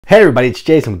Hey everybody, it's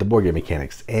Jason with the Board Game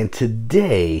Mechanics, and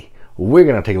today we're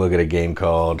going to take a look at a game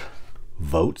called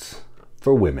Votes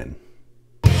for Women.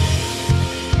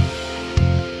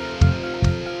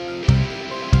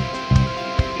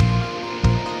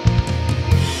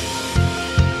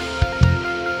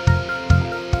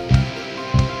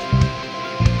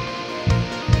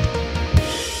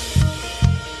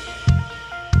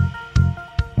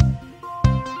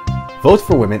 Votes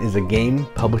for Women is a game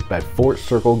published by Fort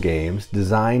Circle Games,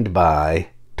 designed by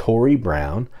Tori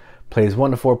Brown. Plays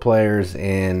 1 to 4 players,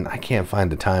 and I can't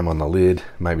find the time on the lid. It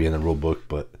might be in the rule book,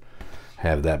 but I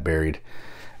have that buried.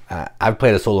 I've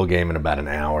played a solo game in about an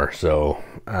hour, so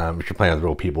if you're playing with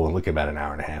real people, look at about an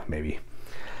hour and a half maybe.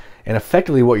 And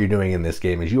effectively what you're doing in this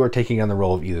game is you are taking on the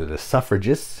role of either the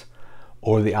suffragists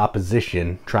or the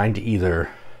opposition, trying to either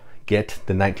get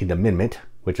the 19th Amendment,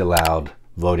 which allowed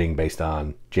voting based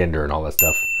on gender and all that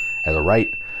stuff as a right,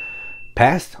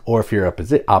 passed, or if you're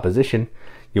opposition,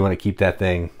 you want to keep that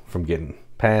thing from getting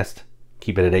passed,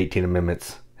 keep it at 18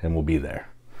 amendments, and we'll be there.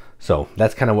 So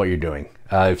that's kind of what you're doing.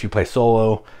 If you play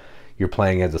solo, you're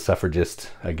playing as a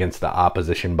suffragist against the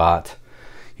opposition bot.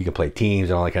 You can play teams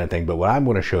and all that kind of thing, but what I'm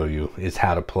going to show you is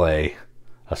how to play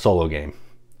a solo game.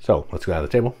 So let's go out of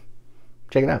the table,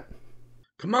 check it out.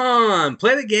 Come on,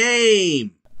 play the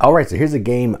game. All right, so here's a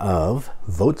game of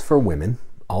Votes for Women,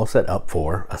 all set up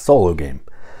for a solo game.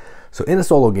 So in a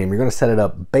solo game, you're going to set it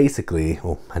up basically,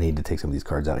 well, I need to take some of these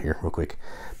cards out here real quick.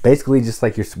 Basically just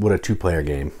like you would a 2-player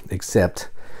game, except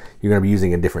you're going to be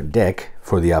using a different deck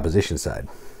for the opposition side.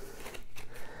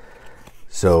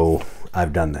 So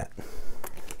I've done that.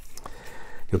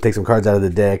 You'll take some cards out of the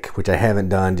deck, which I haven't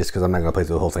done just because I'm not going to play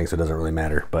through the whole thing, so it doesn't really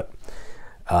matter. But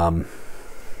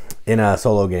in a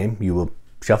solo game, you will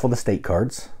shuffle the state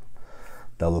cards.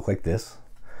 They'll look like this.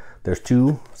 There's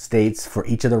 2 states for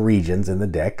each of the regions in the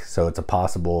deck, so it's a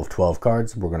possible of 12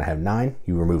 cards. We're going to have 9.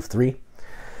 You remove 3.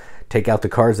 Take out the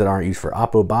cards that aren't used for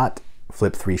Oppobot.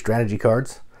 Flip 3 strategy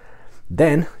cards.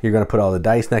 Then you're going to put all the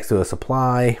dice next to a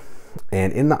supply,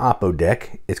 and in the Oppo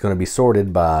deck, it's going to be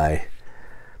sorted by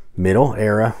middle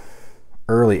era,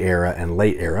 early era, and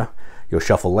late era. You'll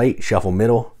shuffle late, shuffle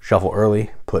middle, shuffle early,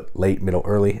 put late, middle,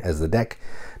 early as the deck.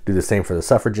 Do the same for the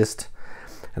suffragist.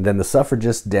 And then the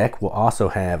suffragist deck will also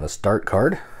have a start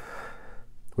card,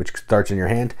 which starts in your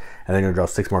hand, and then you'll draw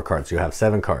 6 more cards. So you'll have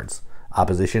 7 cards.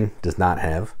 Opposition does not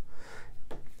have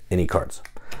any cards.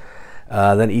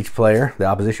 Then each player, the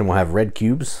opposition, will have red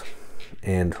cubes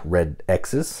and red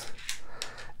X's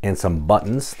and some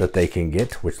buttons that they can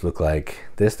get, which look like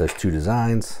this. There's 2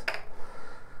 designs.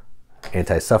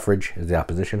 Anti-suffrage is the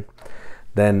opposition.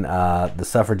 Then the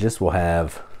suffragist will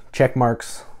have check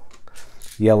marks,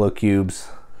 yellow cubes,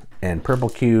 and purple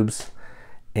cubes,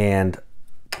 and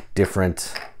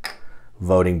different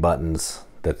voting buttons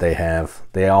that they have.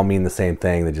 They all mean the same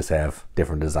thing, they just have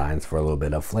different designs for a little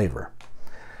bit of flavor.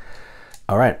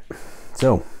 All right,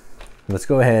 so let's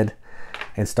go ahead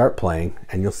and start playing,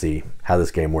 and you'll see how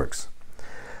this game works.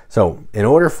 So in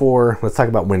order for, let's talk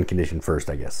about win condition first,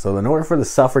 I guess. So in order for the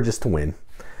suffragists to win,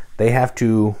 they have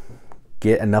to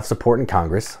get enough support in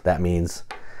Congress. That means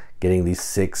getting these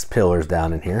 6 pillars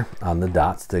down in here on the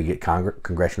dots to get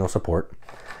congressional support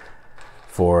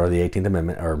for the 18th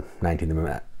Amendment, or 19th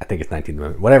Amendment. I think it's 19th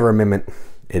Amendment. Whatever amendment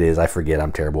it is, I forget.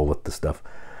 I'm terrible with this stuff.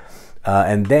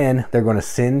 And then they're going to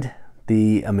send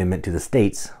the amendment to the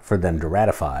states for them to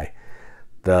ratify.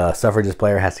 The suffragist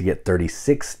player has to get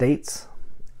 36 states,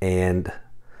 and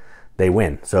they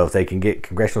win. So if they can get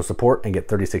congressional support and get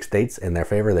 36 states in their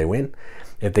favor, they win.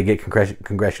 If they get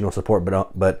congressional support,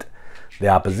 but the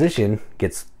opposition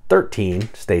gets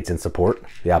 13 states in support,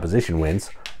 the opposition wins.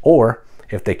 Or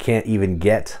if they can't even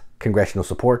get congressional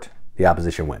support, the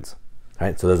opposition wins. All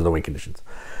right, so those are the win conditions.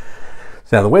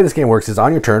 So now the way this game works is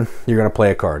on your turn, you're going to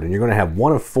play a card, and you're going to have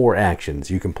 1 of 4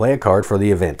 actions. You can play a card for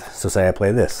the event. So say I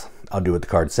play this. I'll do what the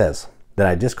card says. Then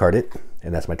I discard it,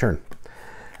 and that's my turn.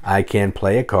 I can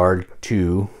play a card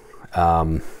to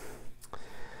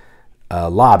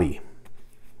lobby,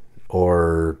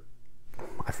 or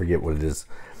I forget what it is.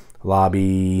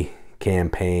 Lobby,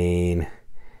 campaign,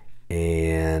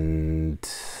 and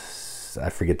I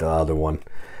forget the other one.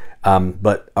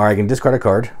 Or I can discard a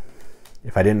card.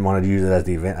 If I didn't want to use it as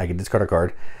the event, I can discard a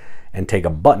card and take a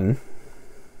button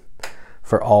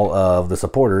for all of the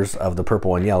supporters of the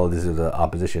purple and yellow. These are the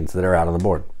oppositions that are out on the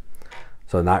board.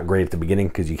 So not great at the beginning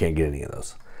because you can't get any of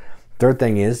those. Third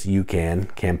thing is you can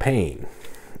campaign.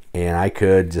 And I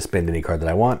could just spend any card that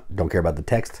I want. Don't care about the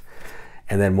text.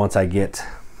 And then once I get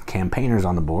campaigners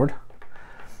on the board,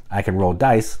 I can roll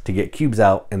dice to get cubes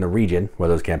out in the region where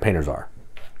those campaigners are.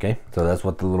 Okay, so that's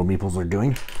what the little meeples are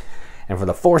doing. And for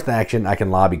the fourth action, I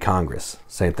can lobby Congress.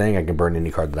 Same thing, I can burn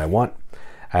any card that I want.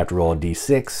 I have to roll a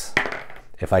d6.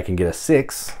 If I can get a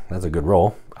 6, that's a good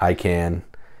roll, I can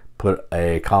put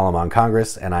a column on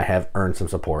Congress, and I have earned some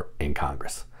support in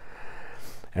Congress.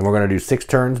 And we're going to do 6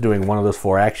 turns doing one of those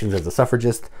 4 actions as the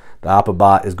suffragist. The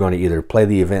Oppobot is going to either play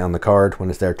the event on the card when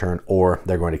it's their turn, or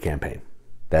they're going to campaign.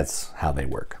 That's how they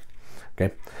work.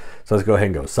 Okay, so let's go ahead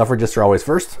and go. Suffragists are always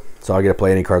first, so I get to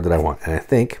play any card that I want. And I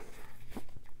think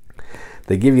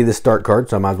they give you this start card,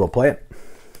 so I might as well play it.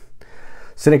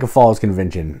 Seneca Falls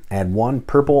Convention. Add 1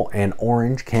 purple and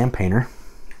orange campaigner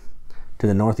to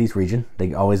the Northeast region.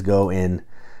 They always go in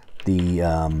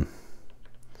the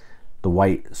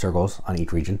white circles on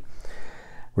each region.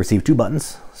 Receive 2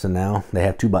 buttons, so now they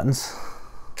have 2 buttons.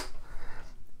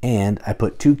 And I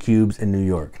put 2 cubes in New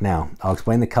York. Now, I'll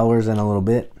explain the colors in a little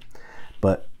bit,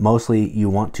 but mostly you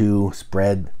want to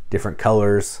spread different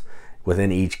colors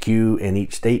within each cube in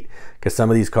each state, because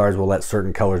some of these cards will let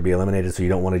certain colors be eliminated, so you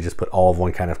don't want to just put all of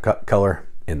one kind of color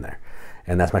in there.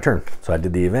 And that's my turn. So I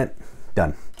did the event,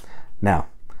 done. Now,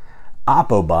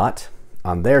 Oppobot,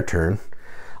 on their turn,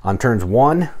 on turns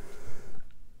 1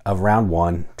 of round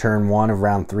 1, turn 1 of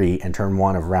round 3, and turn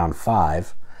 1 of round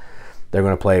 5, they're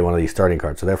going to play one of these starting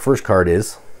cards. So their first card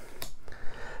is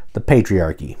the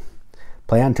Patriarchy.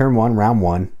 Play on turn 1, round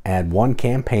 1, add 1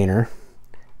 campaigner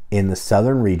in the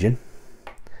southern region,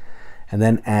 and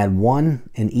then add 1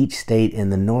 in each state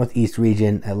in the Northeast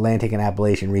region, Atlantic and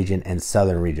Appalachian region, and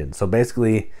Southern region. So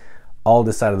basically, all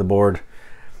this side of the board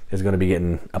is going to be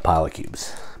getting a pile of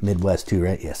cubes. Midwest too,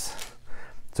 right? Yes.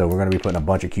 So we're going to be putting a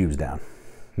bunch of cubes down.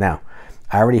 Now,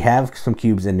 I already have some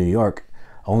cubes in New York.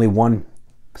 Only one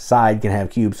side can have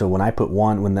cubes, so when I put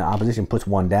one, when the opposition puts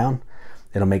one down,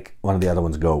 it'll make one of the other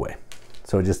ones go away.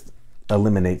 So it just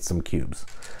eliminates some cubes.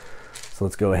 So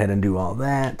let's go ahead and do all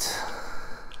that.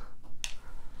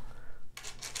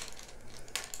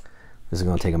 This is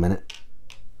going to take a minute.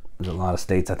 There's a lot of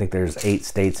states. I think there's 8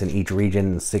 states in each region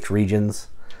and 6 regions.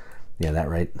 Yeah, that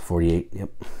right, 48, yep.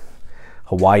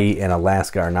 Hawaii and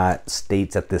Alaska are not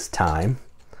states at this time,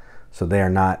 so they are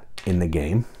not in the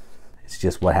game. It's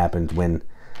just what happened when,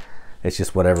 it's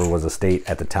just whatever was a state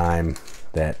at the time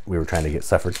that we were trying to get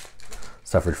suffrage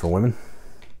for women.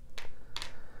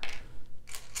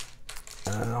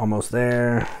 Almost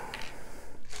there.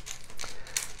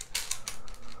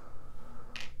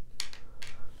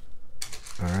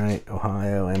 All right,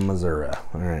 Ohio and Missouri.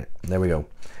 All right, there we go.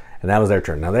 And that was their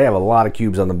turn. Now they have a lot of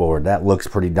cubes on the board. That looks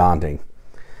pretty daunting,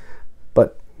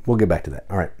 but we'll get back to that.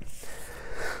 All right.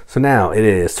 So now it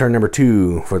is turn number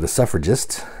 2 for the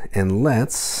suffragist, and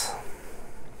let's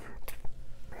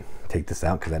take this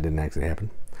out because that didn't actually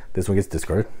happen. This one gets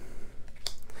discarded.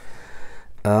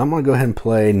 I'm going to go ahead and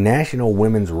play National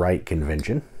Women's Right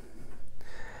Convention.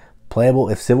 Playable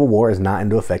if Civil War is not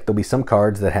into effect. There'll be some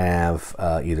cards that have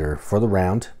either for the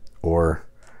round or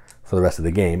for the rest of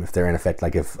the game. If they're in effect,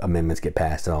 like if amendments get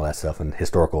passed and all that stuff and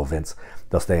historical events,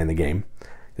 they'll stay in the game.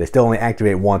 They still only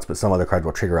activate once, but some other cards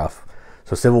will trigger off.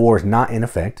 So Civil War is not in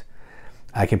effect.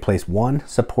 I can place 1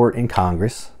 support in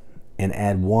Congress and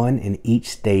add 1 in each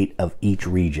state of each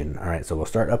region. All right, so we'll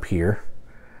start up here.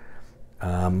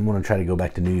 I'm going to try to go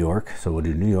back to New York. So we'll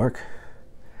do New York.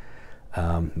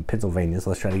 Pennsylvania.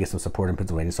 So let's try to get some support in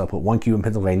Pennsylvania. So I'll put 1 cube in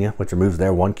Pennsylvania, which removes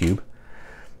their 1 cube.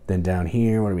 Then down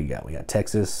here, what do we got? We got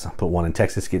Texas. I'll put 1 in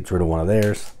Texas, gets rid of 1 of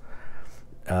theirs.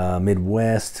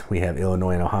 Midwest, we have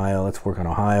Illinois and Ohio. Let's work on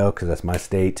Ohio because that's my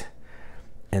state.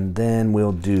 And then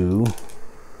we'll do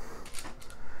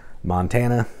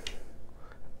Montana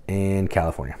and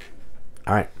California.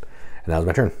 All right, and that was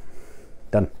my turn.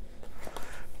 Done.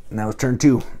 And that was turn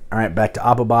 2. All right, back to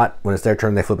Oppobot. When it's their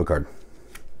turn, they flip a card.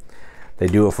 They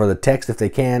do it for the text if they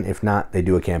can. If not, they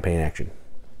do a campaign action.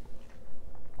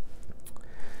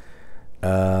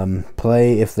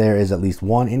 Play if there is at least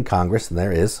 1 in Congress, and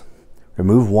there is.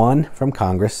 Remove 1 from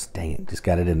Congress. Dang it, just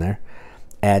got it in there.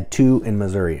 Add 2 in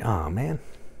Missouri. Oh man,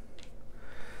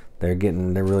 they're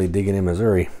really digging in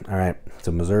Missouri. All right,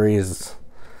 so Missouri is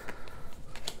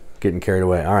getting carried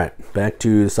away. All right, back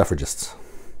to the suffragists.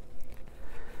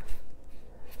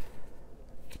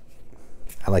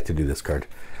 I like to do this card.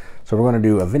 So we're going to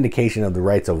do a vindication of the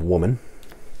rights of woman.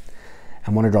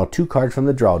 I'm going to draw 2 cards from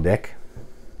the draw deck,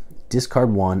 discard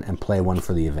 1, and play 1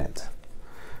 for the event.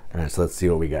 All right, so let's see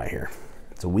what we got here.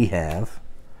 So we have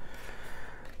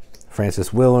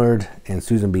Frances Willard and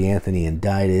Susan B. Anthony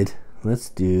indicted. I'm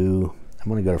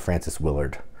going to go to Frances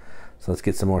Willard. So let's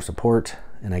get some more support,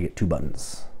 and I get 2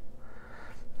 buttons.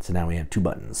 So now we have 2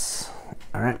 buttons.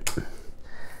 All right.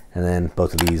 And then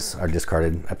both of these are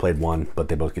discarded. I played 1, but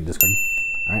they both get discarded.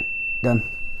 All right, done.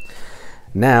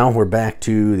 Now we're back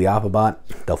to the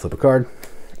Oppobot. They'll flip a card.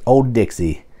 Old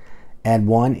Dixie. Add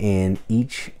 1 in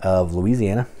each of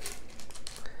Louisiana,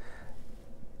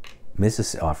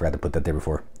 Mississippi. Oh, I forgot to put that there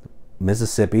before.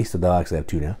 Mississippi, so they'll actually have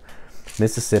 2 now.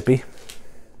 Mississippi,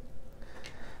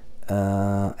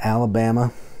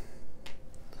 Alabama,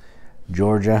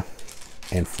 Georgia,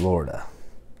 and Florida.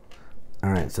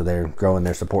 All right, so they're growing,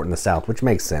 they're supporting the South, which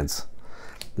makes sense.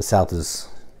 The South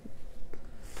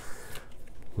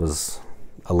was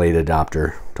a late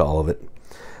adopter to all of it.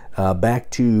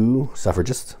 Back to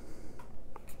Suffragist.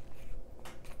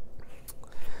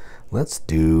 Let's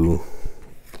do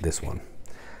this one.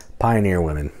 Pioneer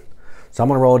women. So I'm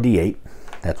going to roll a d8.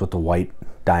 That's what the white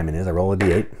diamond is. I roll a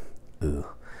d8. Ugh.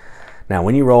 Now,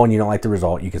 when you roll and you don't like the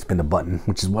result, you can spin the button,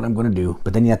 which is what I'm going to do.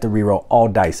 But then you have to re-roll all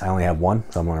dice. I only have 1,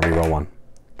 so I'm going to re-roll 1.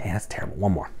 Damn, that's terrible.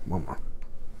 One more.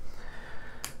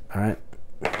 All right.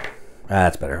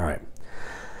 That's better. All right.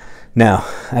 Now,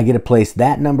 I get to place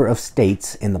that number of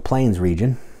states in the Plains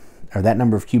region, or that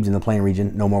number of cubes in the Plain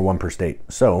region, no more 1 per state.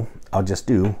 So I'll just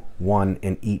do 1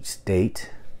 in each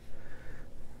state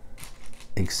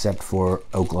except for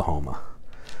Oklahoma.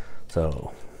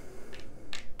 So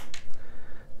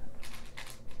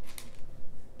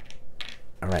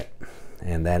all right,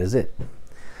 and that is it.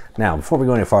 Now, before we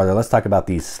go any farther, let's talk about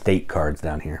these state cards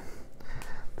down here.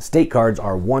 The state cards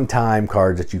are one-time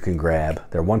cards that you can grab.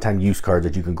 They're one-time use cards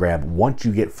that you can grab once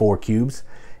you get 4 cubes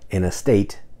in a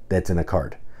state that's in a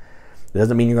card. It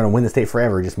doesn't mean you're going to win the state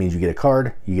forever. It just means you get a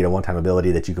card, you get a one-time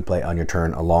ability that you can play on your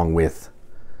turn along with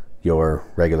your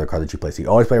regular card that you play. So you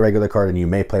always play a regular card, and you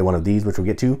may play one of these, which we'll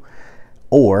get to,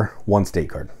 or 1 state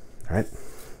card. All right.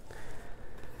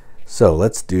 So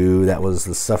let's do, that was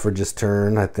the Suffragist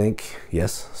turn, I think.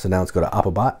 Yes. So now let's go to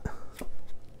Oppobot.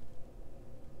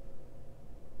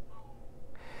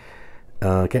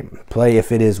 Okay. Play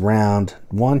if it is round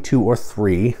 1, 2, or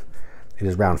 3. It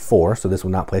is round 4, so this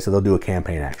will not play. So they'll do a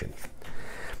campaign action.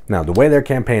 Now, the way their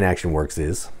campaign action works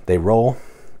is they roll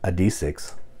a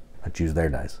d6. I choose their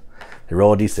dice. They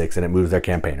roll a d6 and it moves their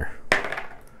campaigner.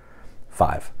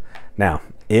 5. Now,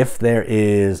 if there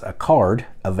is a card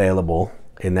available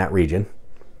in that region,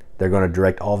 they're going to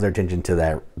direct all of their attention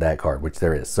to that card, which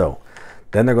there is. So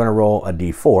then they're going to roll a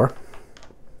d4,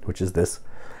 which is this,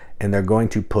 and they're going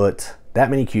to put that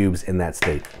many cubes in that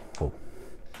state. Oh,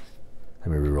 let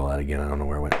me re-roll that again. I don't know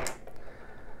where it went.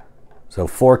 So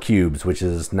 4 cubes, which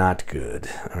is not good.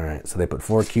 All right, so they put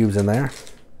 4 cubes in there.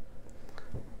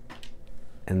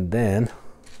 And then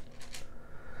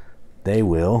they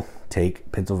will take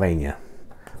Pennsylvania.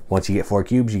 Once you get 4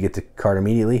 cubes, you get the card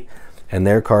immediately, and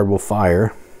their card will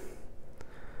fire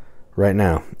right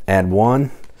now. Add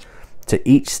 1 to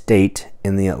each state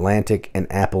in the Atlantic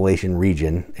and Appalachian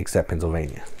region except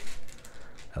Pennsylvania.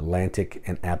 Atlantic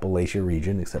and Appalachian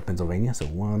region except Pennsylvania. So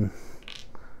 1,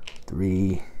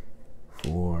 3,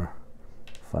 4,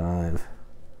 5,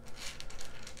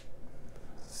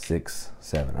 6,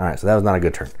 7. All right, so that was not a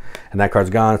good turn. And that card's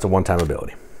gone. It's a one-time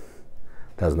ability.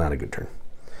 That was not a good turn.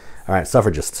 All right,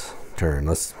 Suffragist turn.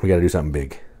 We got to do something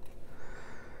big.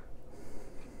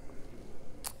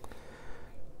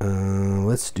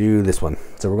 Let's do this one.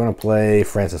 So we're going to play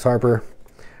Francis Harper,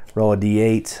 roll a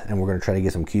d8, and we're going to try to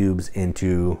get some cubes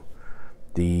into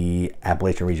the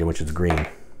Appalachian region, which is green.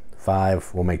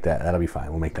 5, we'll make that. That'll be fine.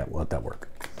 We'll let that work.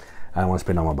 I don't want to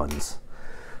spend all my buttons.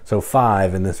 So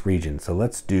 5 in this region. So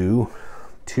let's do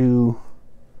 2,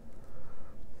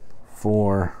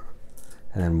 4,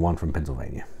 and then 1 from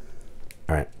Pennsylvania.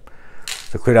 All right.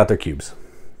 So cleared out their cubes.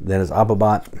 Then as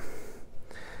Oppobot,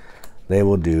 they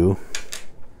will do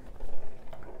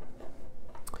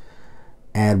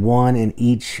add 1 in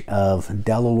each of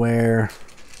Delaware,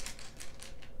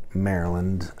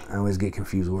 Maryland. I always get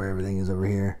confused where everything is over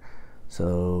here.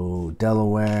 So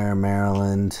Delaware,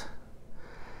 Maryland,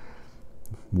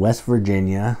 West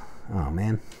Virginia. Oh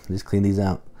man, just clean these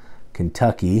out.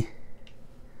 Kentucky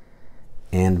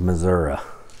and Missouri.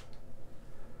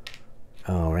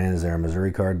 Oh, and is there a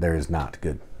Missouri card? There is not.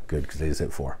 Good, because they just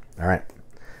hit 4. All right,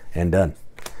 and done.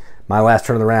 My last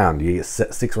turn of the round. You get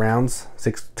 6 rounds,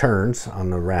 6 turns on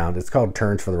the round. It's called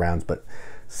turns for the rounds, but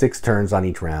 6 turns on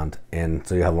each round, and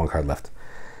so you have 1 card left.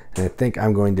 And I think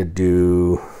I'm going to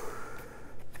do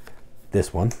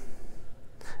this one.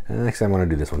 And next I'm going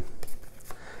to do this one.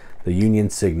 The Union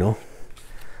Signal.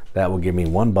 That will give me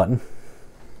 1 button.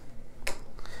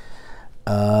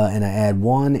 And I add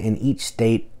 1 in each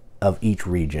state of each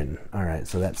region. All right,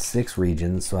 so that's 6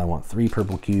 regions. So I want 3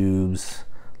 purple cubes,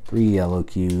 3 yellow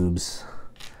cubes.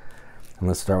 And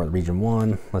let's start with region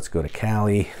 1. Let's go to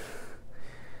Cali.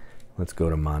 Let's go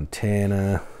to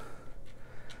Montana.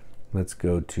 Let's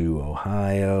go to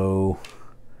Ohio.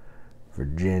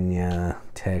 Virginia,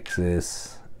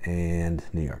 Texas, and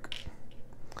New York.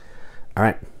 All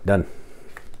right, done.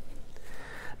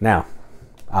 Now,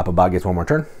 Oppobot gets one more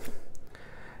turn.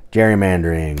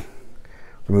 Gerrymandering.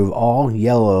 Remove all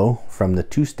yellow from the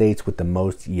 2 states with the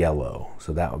most yellow.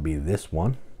 So that would be this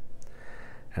one.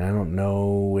 And I don't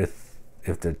know if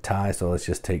they're ties, so let's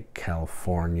just take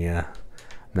California.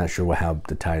 I'm not sure how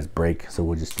the ties break, so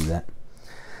we'll just do that.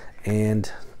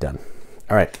 And done.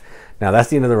 All right, now that's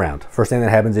the end of the round. First thing that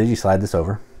happens is you slide this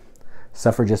over.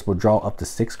 Suffragists will draw up to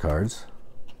 6 cards.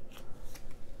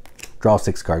 Draw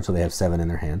 6 cards, so they have 7 in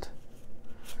their hand.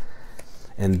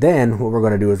 And then what we're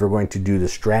going to do is we're going to do the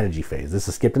strategy phase. This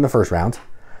is skipped in the first round.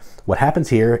 What happens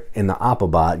here in the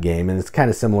Oppobot game, and it's kind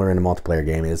of similar in a multiplayer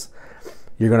game, is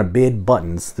you're going to bid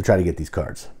buttons to try to get these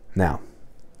cards. Now,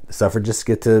 the suffragists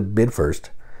get to bid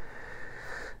first.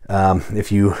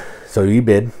 So you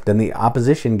bid, then the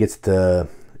opposition gets to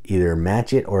either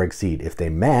match it or exceed. If they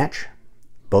match,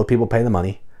 both people pay the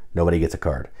money, nobody gets a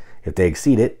card. If they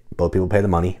exceed it, both people pay the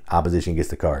money, opposition gets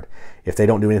the card. If they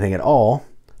don't do anything at all,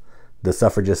 the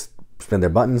suffragists spin their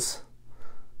buttons,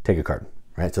 take a card.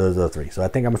 Right, so those are the 3. So I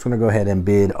think I'm just going to go ahead and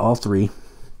bid all 3.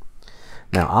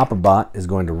 Now Oppobot is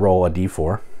going to roll a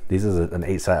d4. This is an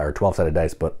 8-sided or 12-sided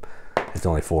dice, but it's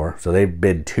only 4. So they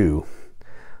bid 2.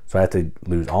 So I have to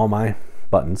lose all my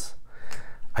buttons.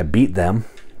 I beat them.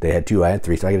 They had 2, I had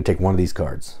 3, so I got to take one of these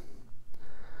cards.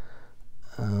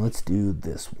 Let's do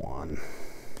this one.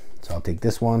 So I'll take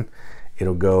this one.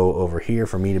 It'll go over here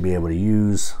for me to be able to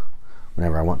use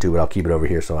whenever I want to, but I'll keep it over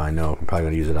here so I know I'm probably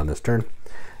going to use it on this turn.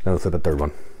 Then I'll flip a 3rd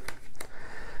one.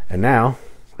 And now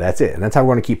that's it. And that's how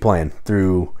we're going to keep playing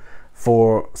through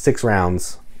 6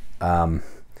 rounds. So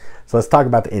let's talk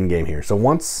about the end game here. So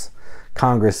once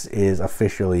Congress is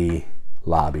officially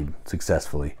lobbied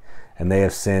successfully and they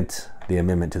have sent the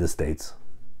amendment to the states,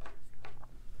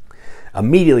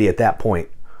 immediately at that point,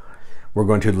 we're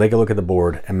going to take a look at the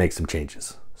board and make some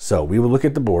changes. So we will look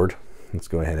at the board. Let's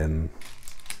go ahead and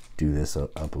do this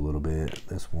up a little bit.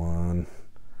 This one,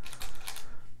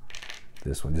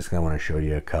 just kind of want to show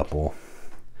you a couple.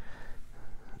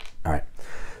 All right.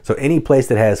 So any place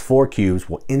that has 4 cubes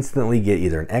will instantly get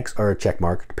either an X or a check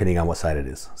mark, depending on what side it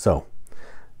is. So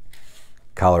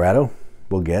Colorado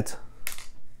will get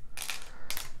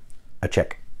a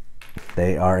check.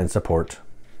 They are in support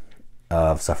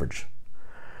of suffrage.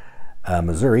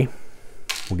 Missouri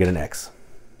will get an X.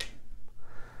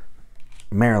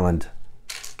 Maryland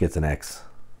gets an X.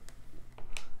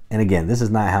 And again, this is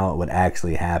not how it would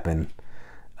actually happen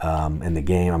in the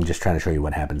game. I'm just trying to show you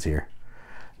what happens here.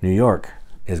 New York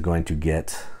is going to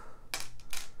get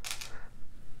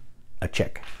a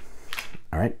check.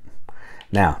 All right.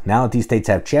 Now that these states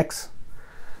have checks,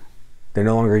 they're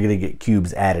no longer going to get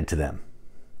cubes added to them.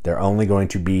 They're only going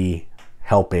to be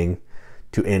helping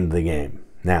to end the game.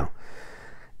 Now,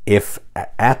 if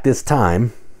at this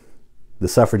time the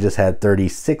suffragists had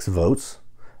 36 votes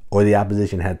or the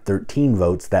opposition had 13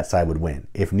 votes, that side would win.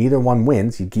 If neither one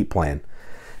wins, you'd keep playing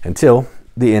until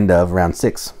the end of round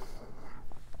 6.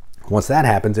 Once that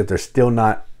happens, if there's still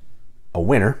not a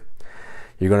winner,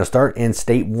 you're going to start in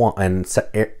state 1 and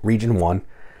region 1,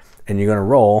 and you're going to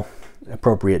roll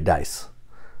appropriate dice.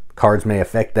 Cards may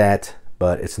affect that,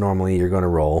 but it's normally you're going to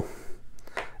roll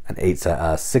an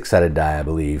 6-sided die, I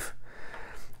believe,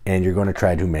 and you're going to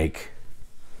try to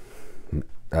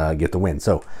get the win.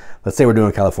 So let's say we're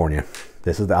doing California.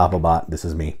 This is the Oppobot. This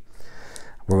is me.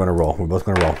 We're going to roll. We're both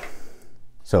going to roll.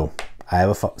 So I have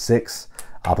a 6.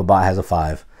 Oppobot has a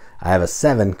 5. I have a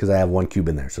 7 because I have 1 cube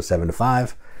in there. So 7 to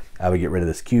 5. I would get rid of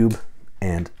this cube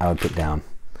and I would put down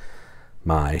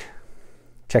my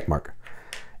check mark.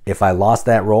 If I lost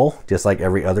that roll, just like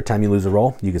every other time you lose a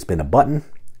roll, you can spin a button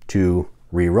to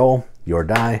re-roll your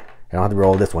die. I don't have to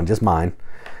roll this one, just mine,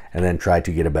 and then try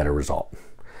to get a better result.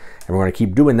 And we're going to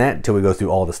keep doing that until we go through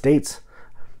all the states,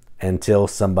 until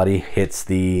somebody hits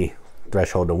the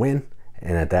threshold to win.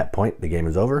 And at that point, the game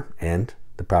is over, and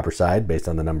the proper side, based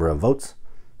on the number of votes,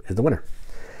 is the winner.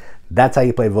 That's how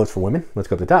you play Votes for Women. Let's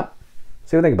go up to the top.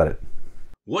 See what you think about it.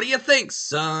 What do you think,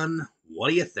 son? What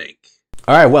do you think?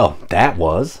 All right, well, that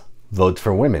was Votes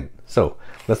for Women. So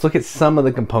let's look at some of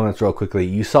the components real quickly.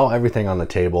 You saw everything on the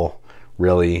table,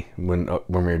 really, when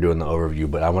we were doing the overview,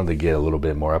 but I wanted to get a little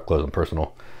bit more up close and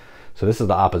personal. So this is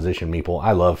the opposition meeple.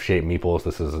 I love shaped meeples.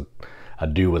 This is a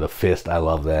dude with a fist. I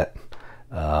love that.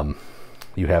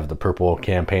 You have the purple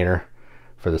campaigner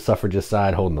for the suffragist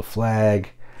side holding the flag.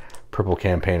 Purple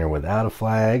campaigner without a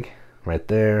flag right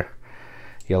there.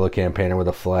 Yellow campaigner with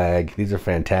a flag. These are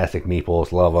fantastic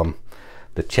meeples. Love them.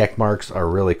 The check marks are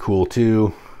really cool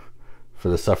too for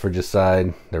the suffragist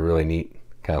side. They're really neat.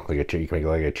 Kind of like a chair. You can make it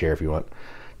like a chair if you want.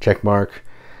 Check mark.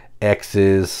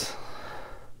 X's.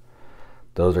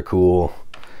 Those are cool.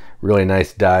 Really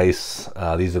nice dice.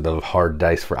 These are the hard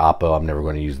dice for Oppo. I'm never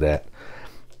going to use that.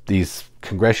 These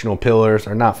congressional pillars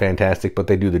are not fantastic, but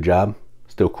they do the job.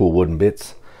 Still cool wooden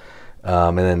bits.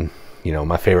 And then, you know,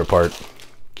 my favorite part,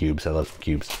 cubes. I love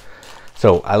cubes.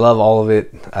 So I love all of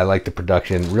it. I like the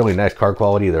production. Really nice card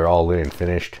quality. They're all lit and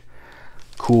finished.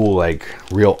 Cool, like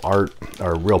real art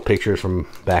or real pictures from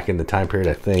back in the time period,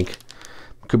 I think.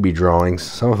 Could be drawings.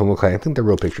 Some of them look like, I think they're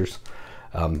real pictures.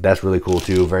 That's really cool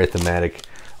too. Very thematic.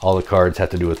 All the cards have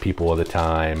to do with people of the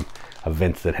time,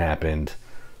 events that happened.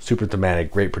 Super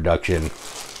thematic, great production,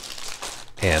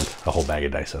 and a whole bag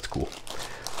of dice. That's cool.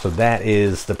 So that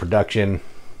is the production.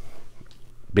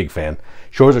 Big fan.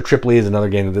 Shores of Tripoli is another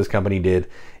game that this company did.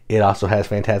 It also has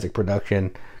fantastic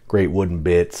production, great wooden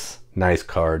bits, nice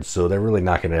cards. So they're really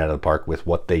knocking it out of the park with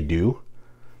what they do,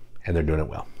 and they're doing it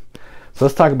well. So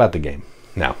let's talk about the game.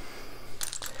 Now,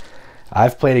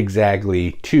 I've played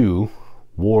exactly 2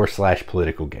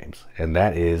 war/political games, and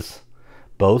that is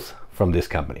both from this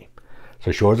company.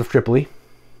 So Shores of Tripoli,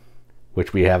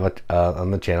 which we have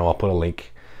on the channel. I'll put a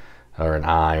link or an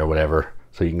I or whatever,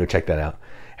 so you can go check that out.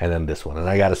 And then this one. And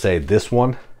I got to say, this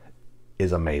one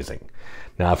is amazing.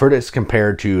 Now, I've heard it's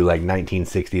compared to like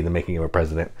 1960, The Making of a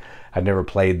President. I've never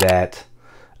played that.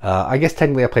 I guess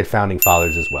technically I played Founding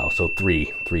Fathers as well. So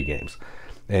three games.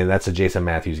 And that's a Jason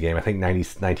Matthews game. I think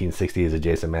 1960 is a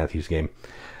Jason Matthews game.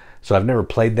 So I've never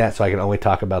played that, so I can only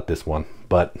talk about this one.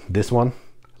 But this one,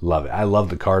 love it. I love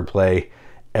the card play.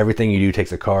 Everything you do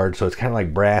takes a card. So it's kind of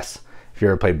like Brass. If you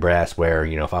ever played Brass, where,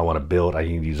 you know, if I want to build, I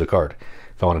need to use a card.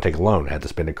 If I want to take a loan, I have to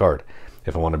spend a card.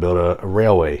 If I want to build a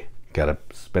railway, got to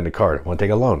spend a card. If I want to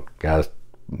take a loan, got to,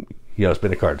 you know,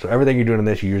 spend a card. So everything you're doing in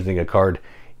this, you're using a card,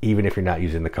 even if you're not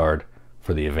using the card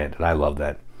for the event. And I love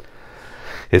that.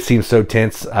 It seems so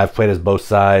tense. I've played as both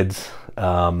sides,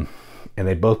 and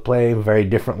they both play very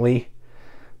differently,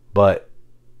 but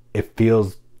it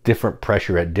feels different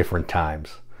pressure at different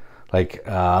times. Like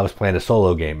I was playing a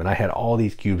solo game, and I had all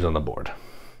these cubes on the board,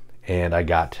 and I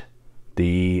got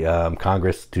the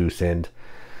Congress to send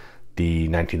the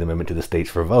 19th Amendment to the states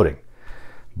for voting.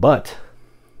 But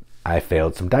I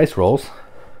failed some dice rolls,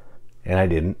 and I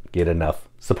didn't get enough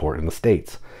support in the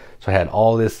states. So I had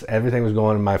all this, everything was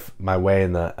going my way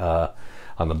in the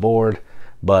on the board,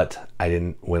 but I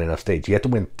didn't win enough states. You have to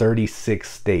win 36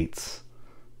 states,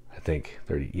 I think,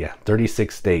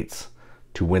 36 states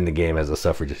to win the game as a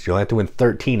suffragist. You only have to win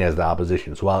 13 as the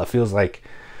opposition. So while it feels like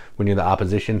when you're the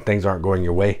opposition, things aren't going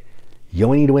your way, you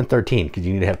only need to win 13 because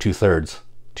you need to have 2/3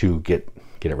 to get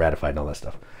it ratified and all that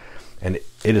stuff. And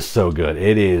it is so good.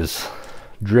 It is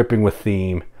dripping with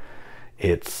theme.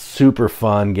 It's super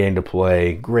fun game to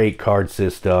play. Great card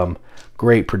system,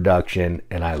 great production,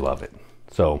 and I love it.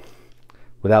 So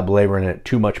without belaboring it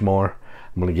too much more,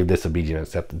 I'm going to give this a BGG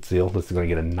accepted seal. This is going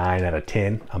to get a 9 out of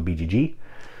 10 on BGG,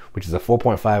 which is a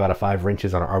 4.5 out of 5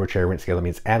 wrenches on an arbitrary wrench scale. That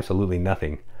means absolutely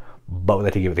nothing, but we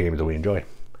like to give it the games that we enjoy.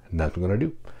 And that's what we're going to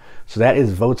do. So that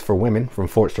is Votes for Women from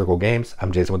Fort Circle Games.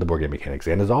 I'm Jason with the Board Game Mechanics.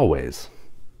 And as always,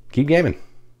 keep gaming.